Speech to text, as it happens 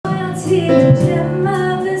royalty, the gem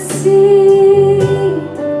of the sea.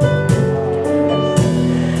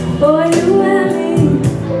 For you and me,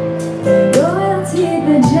 royalty,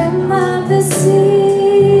 the gem of the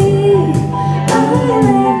sea.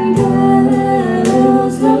 Island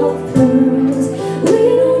girls, no pearls. We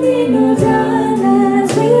don't need no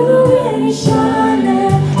diamonds, we already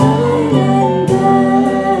shining. Island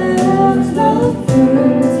girls, no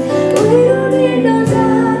pearls. We don't need no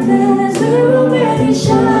diamonds, we're already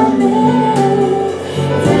shining.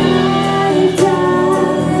 Dive,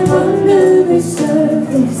 dive under the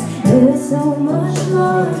surface. There's so much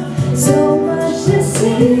more, so much to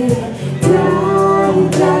see.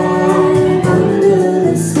 Dive, dive under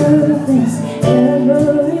the surface.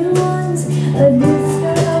 Everyone's a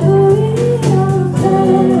discovery of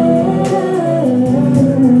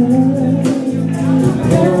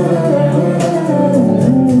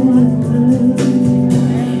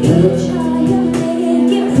each eye you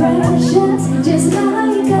make impressions, just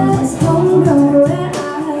like us, homegrown red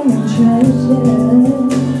island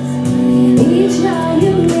treasures. Each eye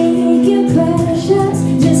you make impressions,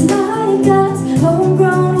 just like us,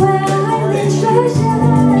 homegrown red island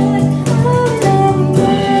treasures. Island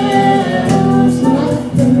girls, no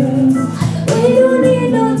things. We don't need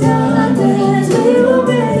no diamonds, we're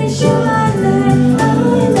already shining.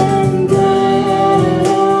 Island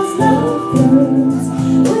girls, no things.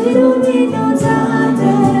 We don't need no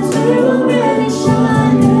diamonds, we're already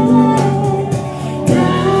shining.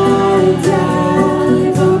 Dive,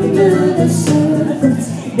 dive under the surface.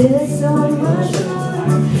 There's so much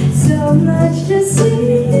more, so much to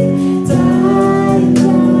see. Dive,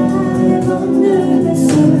 dive under the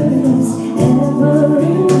surface.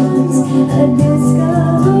 Everyone's a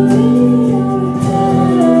discovery of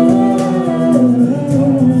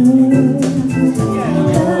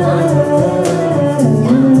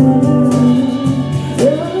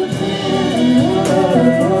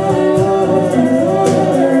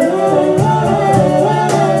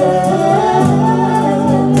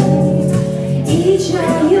each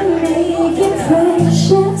eye you make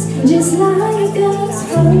impressions, just like us,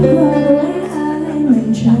 homegrown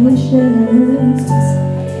island treasures.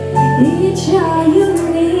 Each eye you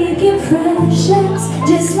make impressions,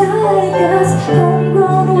 just like us,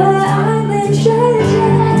 homegrown island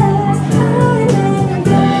treasures. Island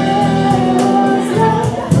girls, no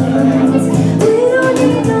things. We don't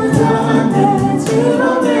need no diamonds, we're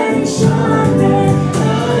already shining.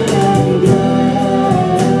 Island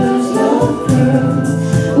girls, no pearls.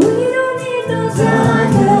 We don't need no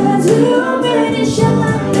diamonds, we're already shining.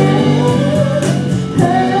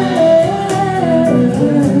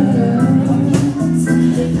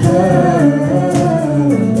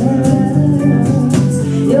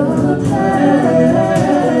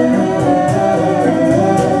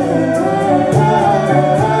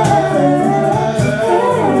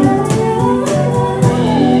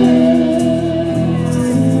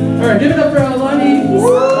 Alright, give it up for Aolani. And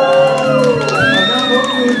now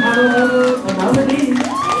welcome to Honolulu, Aolani.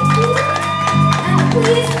 And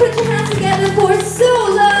please put your hands together for SoLUXE.